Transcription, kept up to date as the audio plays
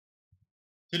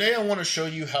Today, I want to show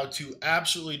you how to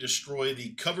absolutely destroy the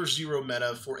cover zero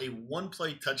meta for a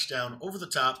one-play touchdown over the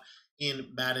top in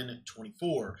Madden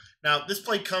 24. Now, this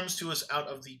play comes to us out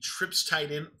of the trips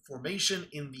tight end formation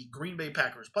in the Green Bay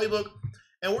Packers playbook,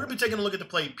 and we're going to be taking a look at the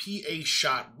play PA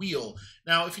shot wheel.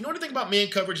 Now, if you know anything about man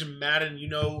coverage in Madden, you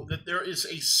know that there is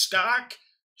a stock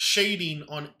shading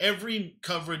on every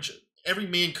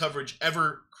man coverage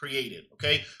ever created.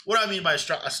 Okay, what do I mean by a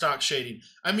stock shading?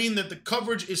 I mean that the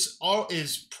coverage is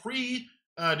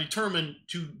determined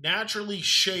to naturally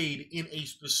shade in a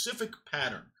specific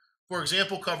pattern. For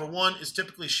example, cover 1 is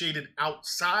typically shaded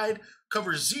outside.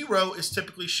 Cover 0 is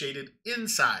typically shaded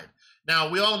inside. Now,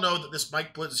 we all know that this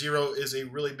Mike Blitz 0 is a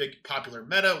really big popular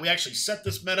meta. We actually set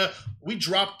this meta. We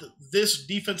dropped this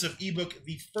defensive ebook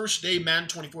the first day Madden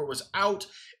 24 was out,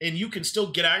 and you can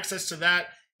still get access to that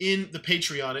in the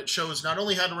Patreon. It shows not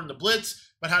only how to run the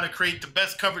blitz, but how to create the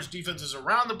best coverage defenses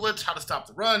around the blitz, how to stop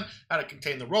the run, how to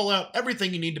contain the rollout,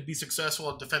 everything you need to be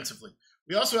successful defensively.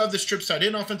 We also have this trips tight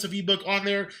end offensive ebook on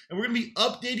there, and we're going to be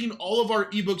updating all of our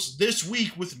ebooks this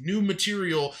week with new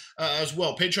material as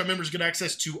well. Patreon members get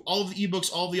access to all of the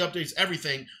ebooks, all of the updates,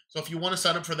 everything. So if you want to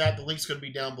sign up for that, the link's going to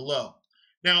be down below.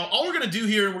 Now, all we're going to do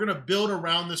here, we're going to build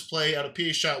around this play out of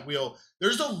PA shot wheel.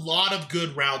 There's a lot of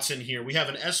good routes in here. We have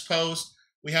an S post,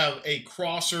 we have a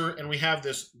crosser, and we have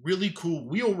this really cool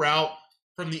wheel route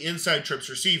from the inside trips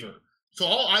receiver. So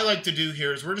all I like to do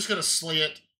here is we're just going to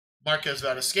slant Marquez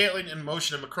Valdes-Scantling and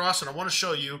motion him across, and I want to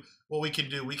show you what we can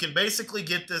do. We can basically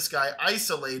get this guy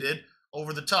isolated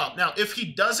over the top. Now, if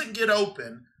he doesn't get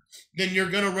open, then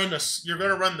you're going to run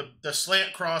the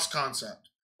slant cross concept,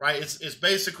 right? It's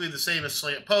basically the same as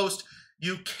slant post.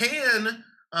 You can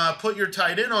put your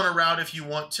tight end on a route if you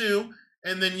want to,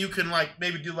 and then you can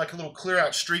maybe do a little clear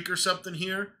out streak or something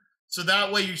here. So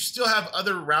that way you still have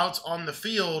other routes on the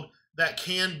field that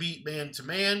can beat man to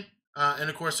man.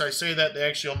 And of course, I say that they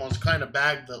actually almost kind of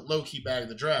low-key bag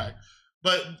the drag.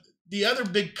 But the other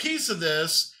big piece of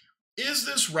this is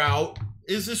this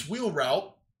wheel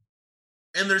route.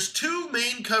 And there's two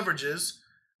main coverages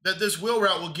that this wheel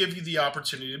route will give you the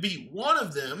opportunity to beat. One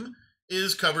of them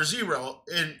is cover 0.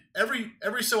 And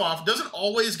every so often, doesn't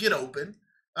always get open,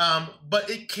 but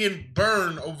it can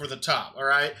burn over the top, all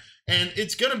right? And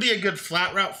it's going to be a good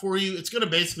flat route for you. It's going to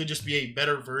basically just be a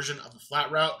better version of a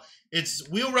flat route.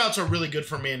 Wheel routes are really good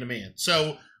for man-to-man.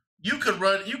 So you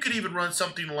could even run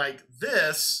something like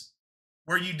this,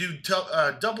 where you do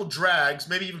double drags,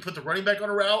 maybe even put the running back on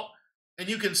a route, and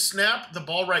you can snap the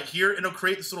ball right here, and it'll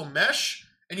create this little mesh,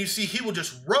 and you see he will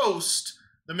just roast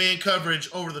the man coverage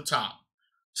over the top.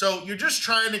 So you're just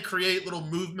trying to create little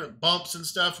movement bumps and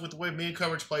stuff with the way man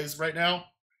coverage plays right now.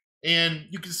 And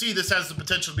you can see this has the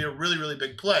potential to be a really, really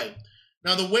big play.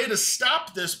 Now, the way to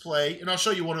stop this play, and I'll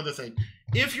show you one other thing.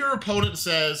 If your opponent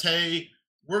says, hey,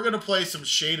 we're going to play some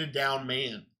shaded down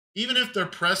man, even if they're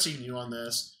pressing you on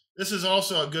this, this is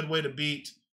also a good way to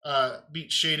beat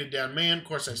shaded down man. Of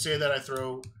course, I say that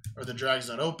the drag's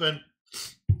not open.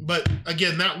 But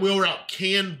again, that wheel route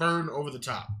can burn over the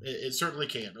top. It certainly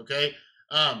can, okay?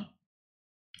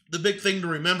 The big thing to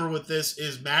remember with this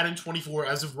is Madden 24,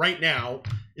 as of right now,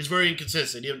 is very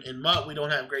inconsistent. In MUT, we don't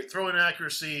have great throwing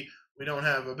accuracy. We don't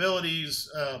have abilities.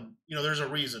 There's a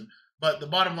reason. But the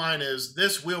bottom line is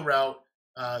this wheel route,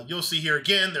 you'll see here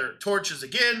again, there are torches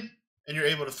again, and you're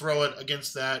able to throw it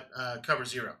against that cover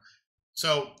 0.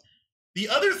 So the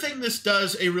other thing this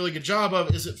does a really good job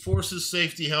of is it forces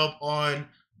safety help on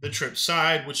the trip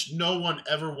side, which no one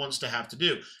ever wants to have to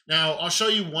do. Now, I'll show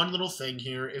you one little thing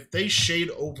here. If they shade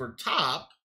over top,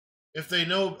 if they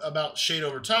know about shade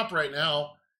over top right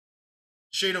now,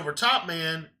 shade over top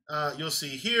man, you'll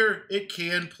see here, it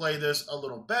can play this a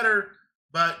little better,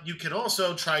 but you can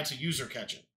also try to user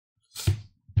catch it.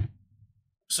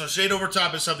 So shade over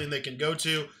top is something they can go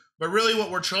to, but really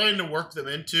what we're trying to work them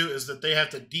into is that they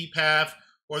have to deep half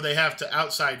or they have to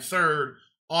outside third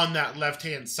on that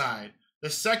left-hand side. The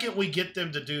second we get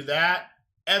them to do that,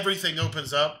 everything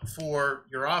opens up for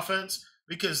your offense,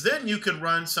 because then you can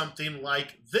run something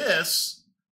like this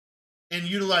and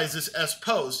utilize this S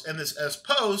post. And this S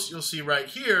post, you'll see right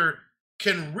here,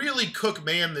 can really cook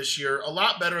man this year a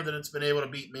lot better than it's been able to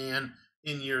beat man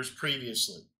in years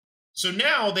previously. So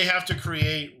now they have to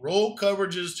create roll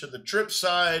coverages to the trip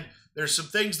side. There's some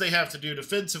things they have to do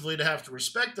defensively to have to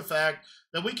respect the fact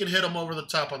that we can hit them over the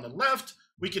top on the left,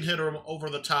 we can hit them over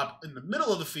the top in the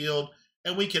middle of the field,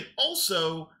 and we can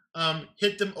also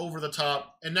hit them over the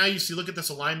top. And now you see, look at this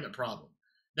alignment problem.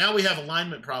 Now we have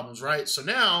alignment problems, right? So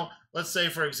now, let's say,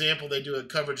 for example, they do a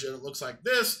coverage and it looks like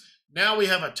this. Now we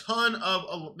have a ton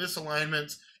of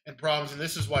misalignments and problems, and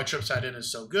this is why trips tight end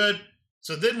is so good.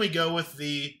 So then we go with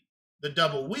the the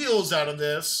double wheels out of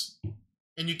this,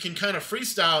 and you can kind of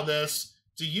freestyle this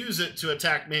to use it to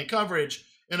attack man coverage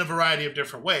in a variety of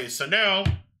different ways. So now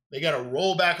they got to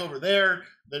roll back over there,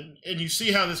 and you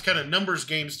see how this kind of numbers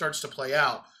game starts to play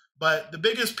out. But the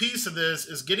biggest piece of this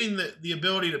is getting the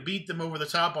ability to beat them over the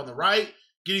top on the right,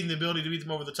 getting the ability to beat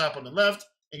them over the top on the left,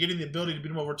 and getting the ability to beat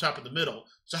them over the top in the middle.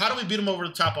 So how do we beat them over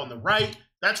the top on the right?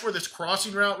 That's where this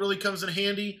crossing route really comes in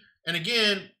handy. And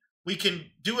again, we can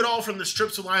do it all from the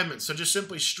strips alignment. So just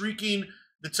simply streaking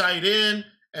the tight end,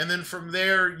 and then from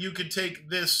there you could take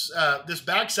this this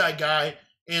backside guy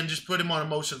and just put him on a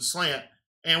motion slant.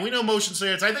 And we know motion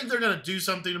slants. I think they're going to do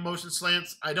something to motion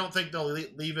slants. I don't think they'll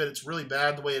leave it. It's really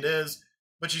bad the way it is.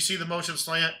 But you see the motion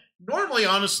slant normally,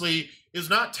 honestly, is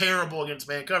not terrible against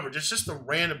man coverage. It's just the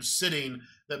random sitting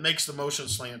that makes the motion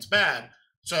slants bad.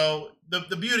 So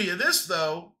the beauty of this,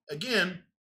 though, again,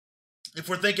 if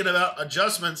we're thinking about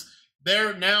adjustments,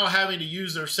 they're now having to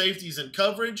use their safeties in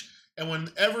coverage. And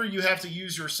whenever you have to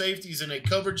use your safeties in a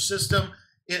coverage system,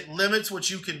 it limits what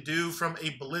you can do from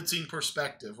a blitzing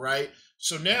perspective, right?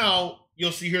 So now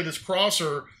you'll see here this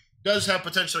crosser does have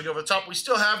potential to go over the top. We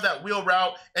still have that wheel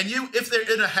route. And if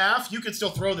they're in a half, you can still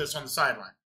throw this on the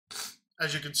sideline,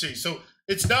 as you can see. So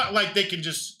it's not like they can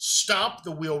just stop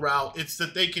the wheel route. It's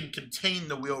that they can contain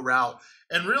the wheel route.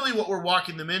 And really what we're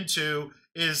walking them into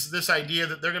is this idea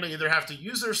that they're going to either have to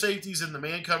use their safeties in the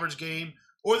man coverage game,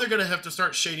 or they're going to have to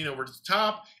start shading over the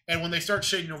top. And when they start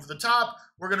shading over the top,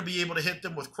 we're going to be able to hit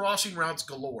them with crossing routes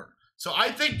galore. So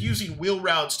I think using wheel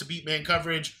routes to beat man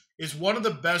coverage is one of the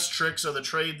best tricks of the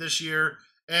trade this year.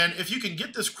 And if you can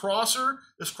get this crosser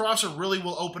really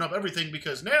will open up everything,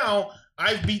 because now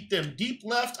I've beat them deep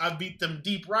left, I've beat them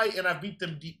deep right, and I've beat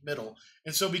them deep middle.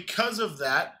 And so because of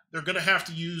that, they're going to have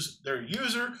to use their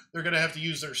user, they're going to have to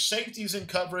use their safeties in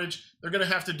coverage, they're going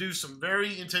to have to do some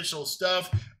very intentional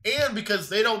stuff. And because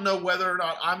they don't know whether or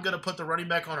not I'm going to put the running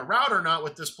back on a route or not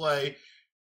with this play,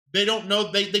 they don't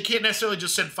know, they can't necessarily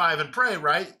just send 5 and pray,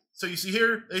 right? So you see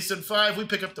here, they send 5, we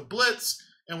pick up the blitz,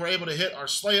 and we're able to hit our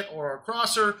slant or our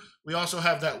crosser. We also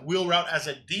have that wheel route as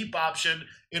a deep option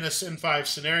in a send 5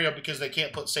 scenario, because they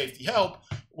can't put safety help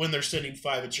when they're sending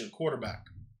 5 at your quarterback.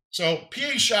 So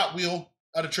PA shot wheel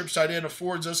out of trips tight end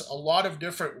affords us a lot of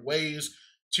different ways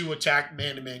to attack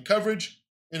man-to-man coverage,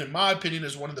 and in my opinion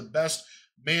is one of the best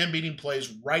man-beating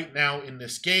plays right now in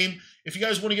this game. If you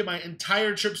guys want to get my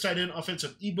entire trips tight end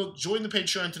offensive ebook, join the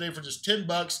Patreon today for just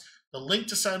 $10. The link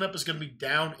to sign up is going to be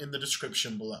down in the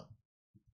description below.